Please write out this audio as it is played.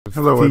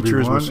with Hello,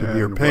 features everyone, with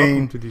severe and pain,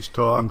 welcome to these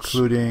talks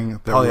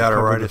including that will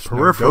cover polyarteritis the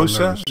peripheral nodosa,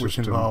 nervous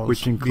system,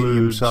 which includes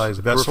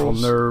medium-sized peripheral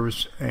vessels.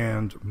 nerves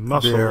and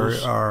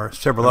muscles. There are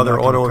several I'm other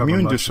not gonna cover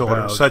autoimmune much disorders,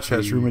 about such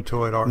as the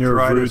rheumatoid nerve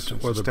arthritis root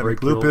and or the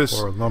systemic brachial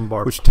lupus, or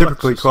lumbar which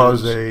typically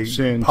cause plexuses, a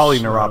since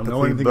polyneuropathy,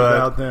 know anything but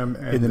about them,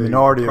 and in the they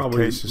minority of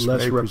probably cases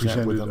less may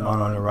present with a represented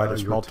on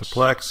mononeuritis your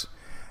multiplex,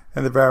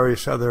 and the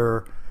various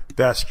other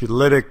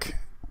vasculitic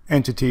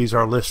entities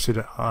are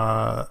listed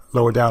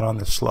lower down on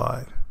this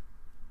slide.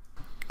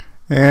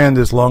 And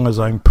as long as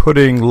I'm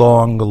putting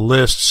long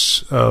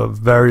lists of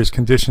various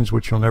conditions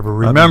which you'll never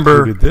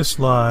remember, this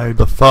slide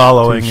the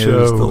following to is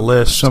show the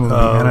list some of the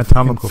of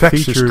anatomical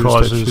infectious features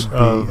causes that should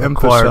of be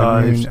acquired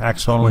emphasized immune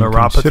axonal when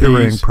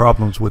considering neuropathies.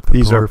 problems with the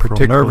These are peripheral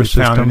particularly nervous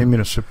found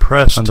in system.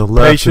 immunosuppressed On the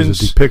left patients,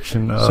 is a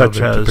depiction of such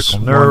a as typical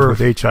ones nerve,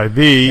 with HIV,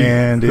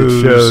 and it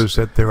whose shows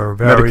that there are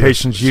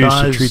various medications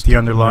used to treat the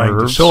underlying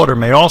nerves, disorder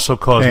may also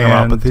cause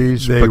and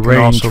neuropathies. they but can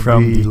range also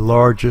from be the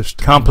largest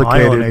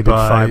complicated myelinated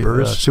by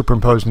fibers,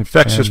 superimposed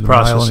infectious and the myelin is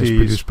processes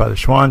produced by the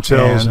Schwann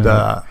cells, and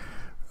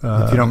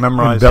if you don't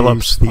memorize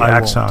envelops these, the I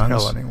axons, won't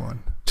tell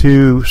anyone.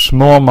 to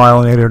small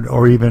myelinated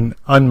or even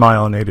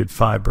unmyelinated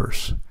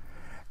fibers.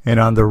 And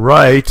on the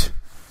right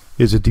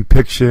is a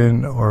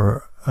depiction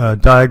or a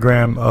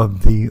diagram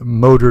of the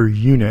motor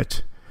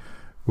unit,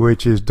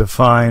 which is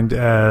defined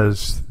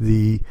as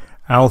the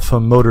alpha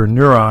motor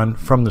neuron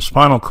from the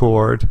spinal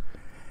cord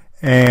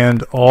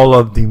and all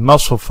of the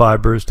muscle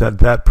fibers that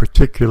that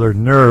particular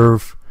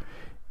nerve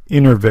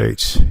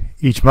innervates.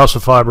 Each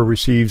muscle fiber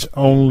receives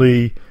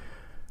only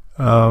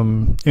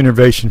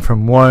innervation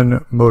from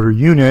one motor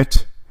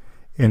unit.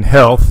 In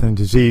health and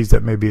disease,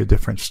 that may be a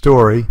different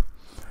story,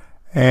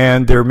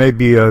 and there may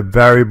be a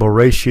variable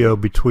ratio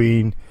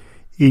between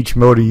each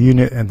motor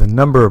unit and the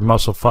number of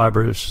muscle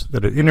fibers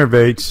that it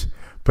innervates,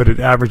 but it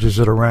averages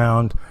at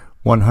around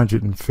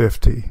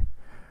 150.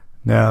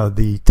 Now,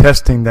 the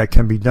testing that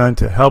can be done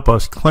to help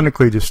us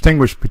clinically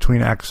distinguish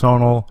between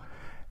axonal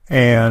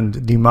and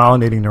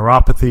demyelinating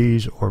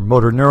neuropathies or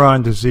motor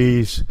neuron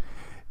disease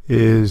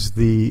is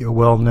the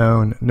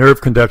well-known nerve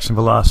conduction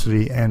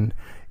velocity and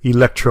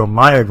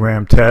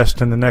electromyogram test.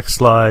 And the next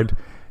slide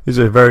is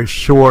a very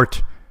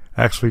short,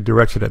 actually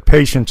directed at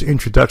patients,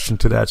 introduction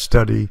to that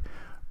study,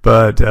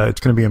 but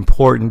it's going to be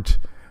important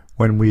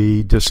when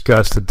we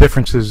discuss the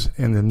differences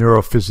in the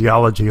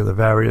neurophysiology of the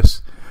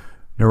various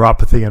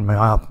neuropathy and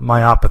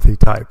myopathy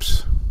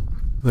types.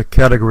 The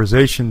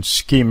categorization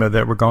schema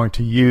that we're going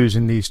to use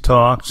in these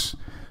talks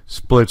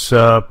splits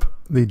up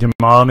the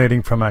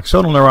demyelinating from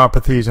axonal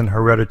neuropathies and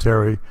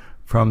hereditary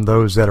from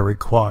those that are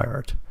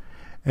required.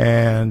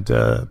 And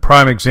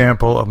prime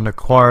example of an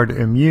acquired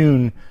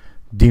immune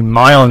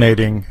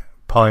demyelinating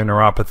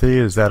polyneuropathy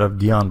is that of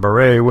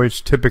Guillain-Barré,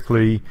 which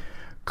typically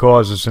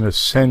causes an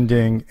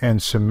ascending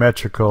and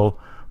symmetrical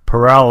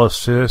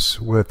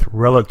paralysis with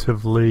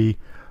relatively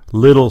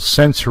little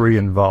sensory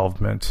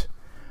involvement.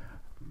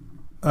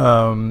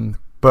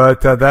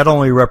 But that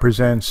only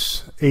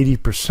represents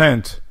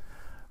 80%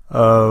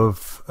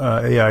 of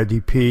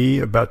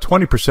AIDP. About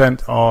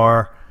 20%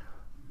 are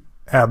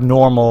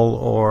abnormal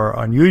or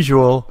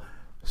unusual.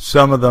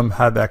 Some of them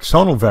have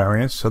axonal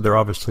variants, so they're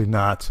obviously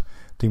not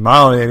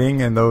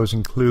demyelinating, and those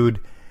include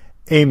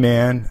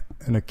AMAN,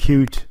 an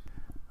acute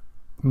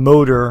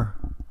motor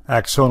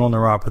axonal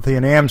neuropathy,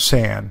 and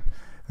AMSAN,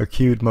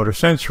 acute motor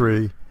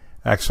sensory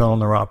axonal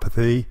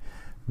neuropathy.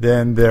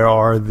 Then there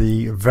are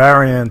the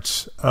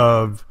variants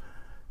of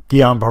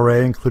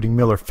Guillain-Barré, including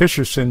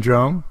Miller-Fisher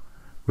syndrome,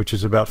 which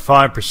is about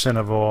 5%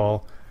 of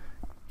all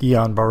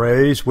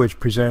Guillain-Barrés, which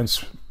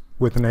presents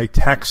with an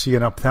ataxia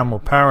and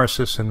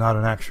ophthalmoparesis and not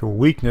an actual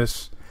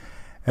weakness.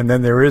 And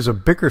then there is a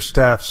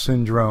Bickerstaff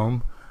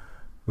syndrome,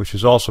 which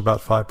is also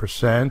about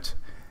 5%,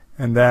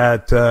 and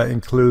that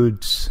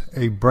includes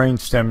a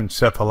brainstem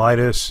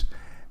encephalitis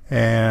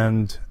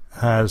and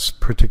has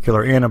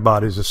particular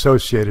antibodies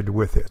associated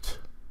with it.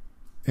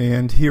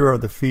 And here are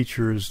the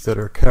features that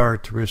are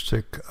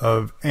characteristic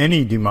of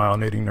any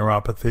demyelinating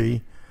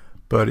neuropathy,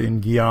 but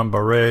in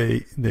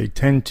Guillain-Barré they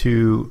tend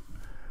to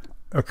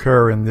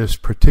occur in this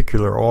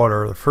particular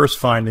order. The first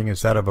finding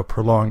is that of a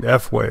prolonged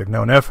F wave.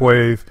 Now, an F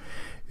wave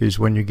is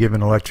when you give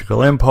an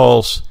electrical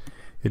impulse,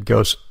 it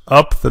goes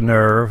up the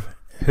nerve,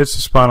 hits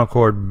the spinal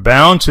cord,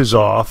 bounces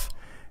off,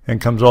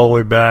 and comes all the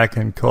way back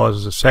and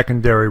causes a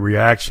secondary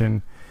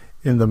reaction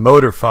in the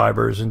motor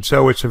fibers. And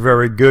so it's a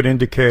very good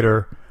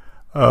indicator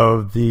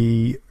of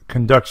the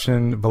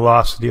conduction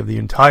velocity of the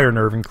entire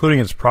nerve, including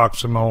its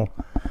proximal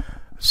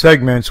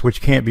segments,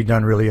 which can't be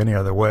done really any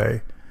other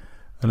way.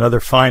 Another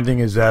finding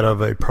is that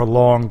of a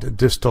prolonged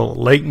distal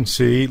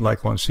latency,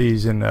 like one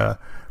sees in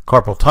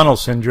carpal tunnel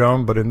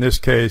syndrome, but in this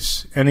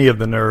case, any of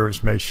the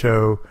nerves may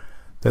show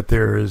that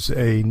there is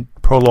a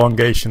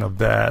prolongation of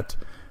that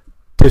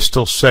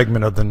distal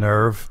segment of the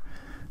nerve.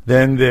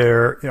 Then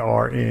there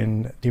are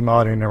in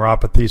demyelinating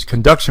neuropathies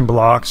conduction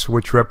blocks,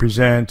 which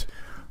represent,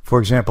 for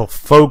example,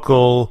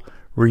 focal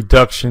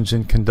reductions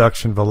in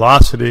conduction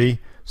velocity,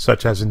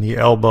 such as in the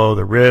elbow,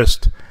 the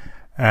wrist,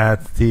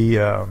 at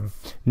the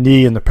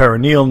knee and the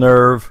peroneal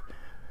nerve,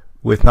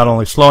 with not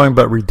only slowing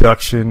but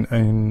reduction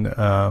in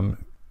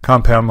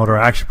compound motor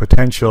action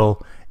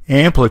potential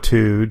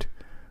amplitude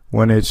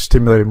when it's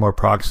stimulated more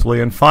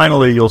proximally. And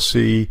finally, you'll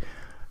see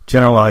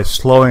generalized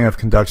slowing of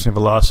conduction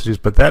velocities,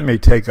 but that may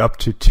take up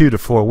to 2 to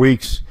 4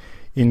 weeks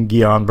in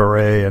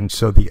Guillain-Barré, and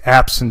so the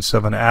absence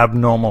of an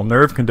abnormal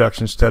nerve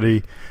conduction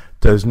study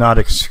does not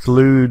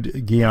exclude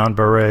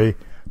Guillain-Barré,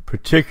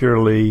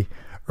 particularly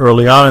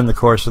early on in the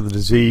course of the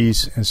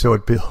disease, and so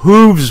it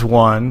behooves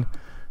one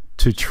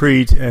to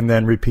treat and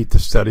then repeat the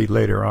study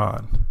later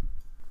on.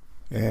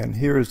 And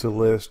here is the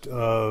list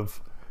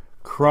of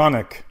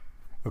chronic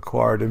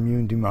acquired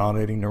immune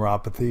demyelinating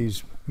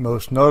neuropathies,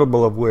 most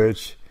notable of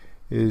which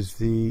is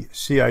the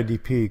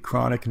CIDP,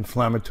 chronic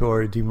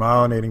inflammatory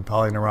demyelinating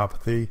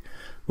polyneuropathy,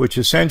 which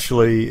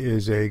essentially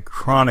is a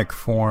chronic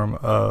form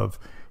of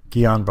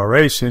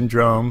Guillain-Barré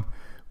syndrome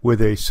with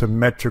a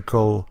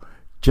symmetrical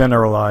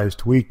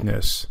generalized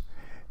weakness.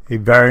 A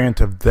variant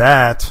of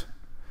that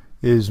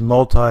is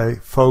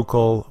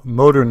multifocal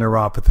motor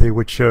neuropathy,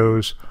 which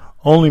shows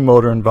only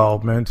motor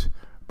involvement,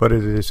 but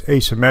it is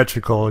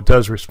asymmetrical. It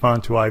does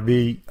respond to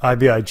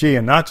IVIG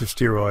and not to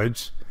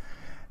steroids.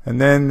 And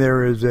then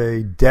there is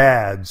a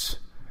DADS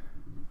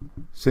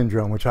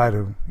syndrome, which I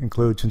do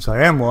include since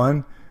I am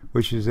one,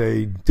 which is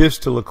a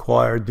distal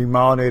acquired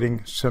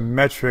demyelinating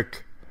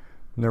symmetric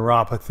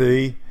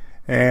neuropathy.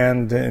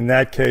 And in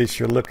that case,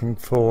 you're looking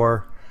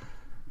for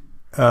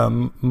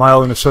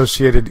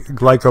myelin-associated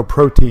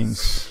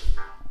glycoproteins.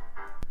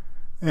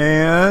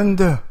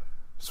 And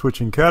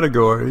switching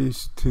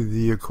categories to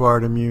the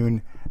acquired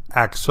immune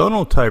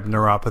axonal type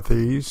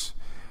neuropathies,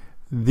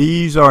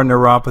 these are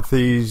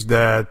neuropathies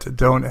that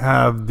don't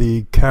have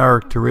the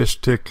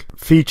characteristic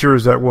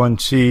features that one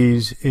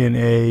sees in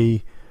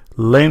a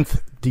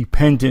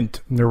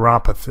length-dependent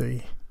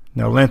neuropathy.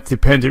 Now,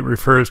 length-dependent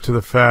refers to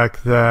the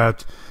fact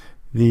that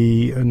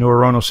the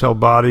neuronal cell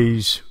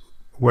bodies,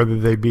 whether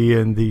they be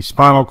in the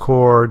spinal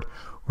cord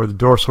or the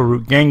dorsal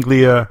root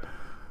ganglia,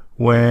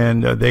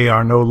 when they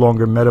are no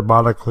longer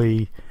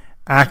metabolically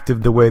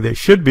active the way they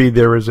should be,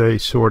 there is a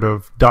sort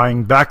of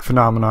dying back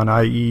phenomenon,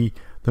 i.e.,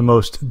 the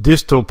most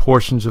distal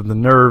portions of the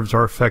nerves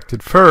are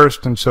affected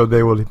first, and so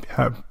they will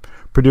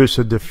produce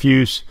a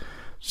diffuse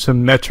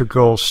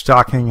symmetrical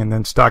stocking and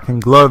then stocking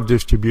glove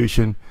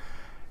distribution.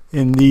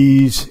 In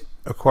these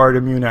acquired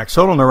immune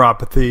axonal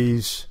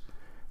neuropathies,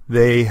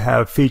 they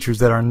have features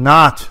that are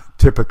not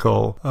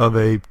typical of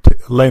a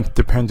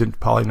length-dependent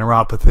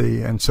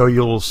polyneuropathy, and so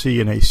you'll see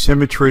an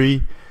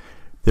asymmetry.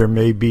 There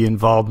may be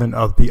involvement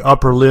of the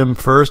upper limb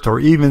first, or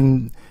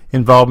even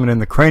involvement in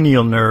the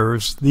cranial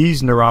nerves.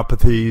 These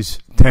neuropathies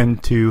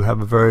tend to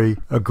have a very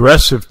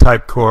aggressive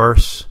type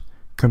course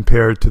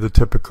compared to the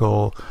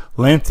typical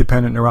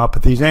length-dependent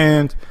neuropathies,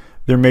 and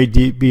there may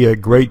be a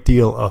great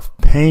deal of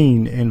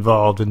pain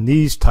involved in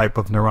these type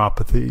of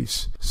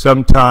neuropathies.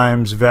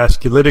 Sometimes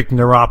vasculitic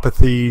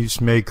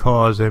neuropathies may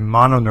cause a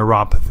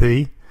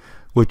mononeuropathy,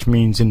 which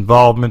means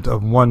involvement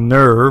of one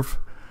nerve,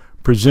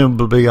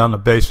 presumably on the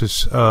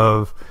basis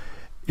of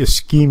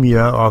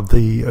ischemia of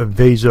the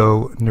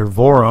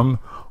vasonervorum,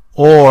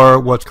 or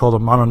what's called a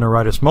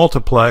mononeuritis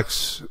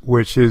multiplex,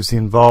 which is the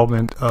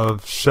involvement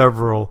of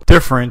several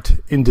different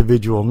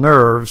individual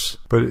nerves,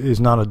 but is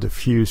not a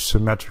diffuse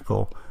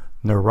symmetrical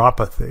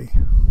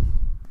neuropathy.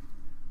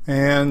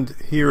 And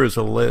here is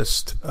a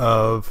list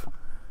of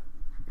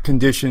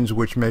conditions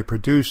which may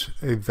produce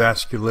a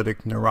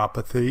vasculitic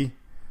neuropathy,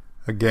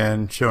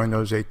 again showing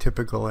those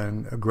atypical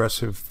and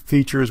aggressive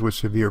features with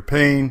severe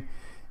pain,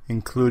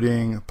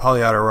 including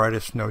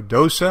polyarteritis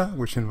nodosa,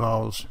 which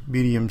involves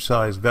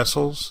medium-sized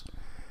vessels.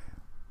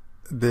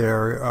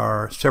 There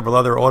are several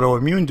other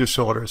autoimmune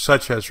disorders,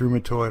 such as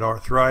rheumatoid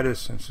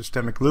arthritis and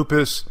systemic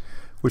lupus,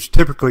 which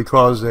typically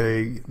cause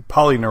a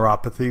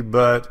polyneuropathy,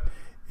 but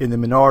in the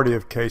minority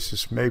of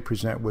cases may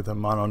present with a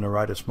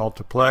mononeuritis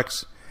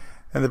multiplex.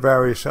 And the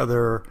various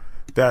other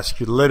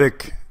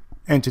vasculitic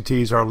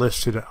entities are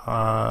listed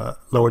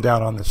lower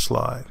down on this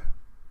slide.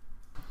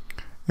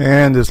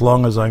 And as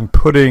long as I'm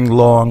putting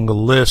long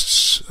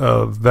lists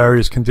of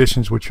various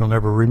conditions which you'll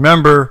never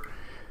remember,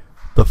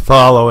 the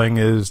following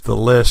is the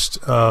list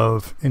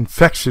of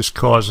infectious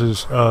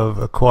causes of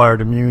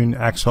acquired immune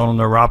axonal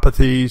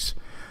neuropathies.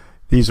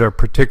 These are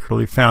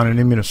particularly found in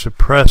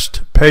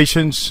immunosuppressed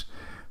patients,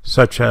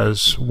 such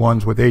as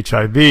ones with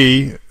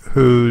HIV,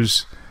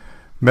 whose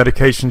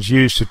medications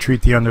used to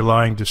treat the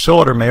underlying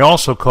disorder may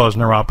also cause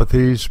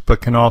neuropathies,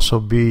 but can also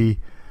be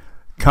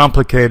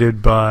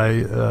complicated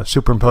by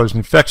superimposed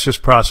infectious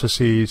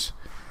processes.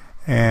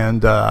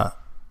 And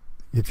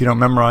if you don't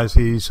memorize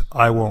these,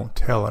 I won't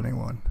tell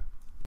anyone.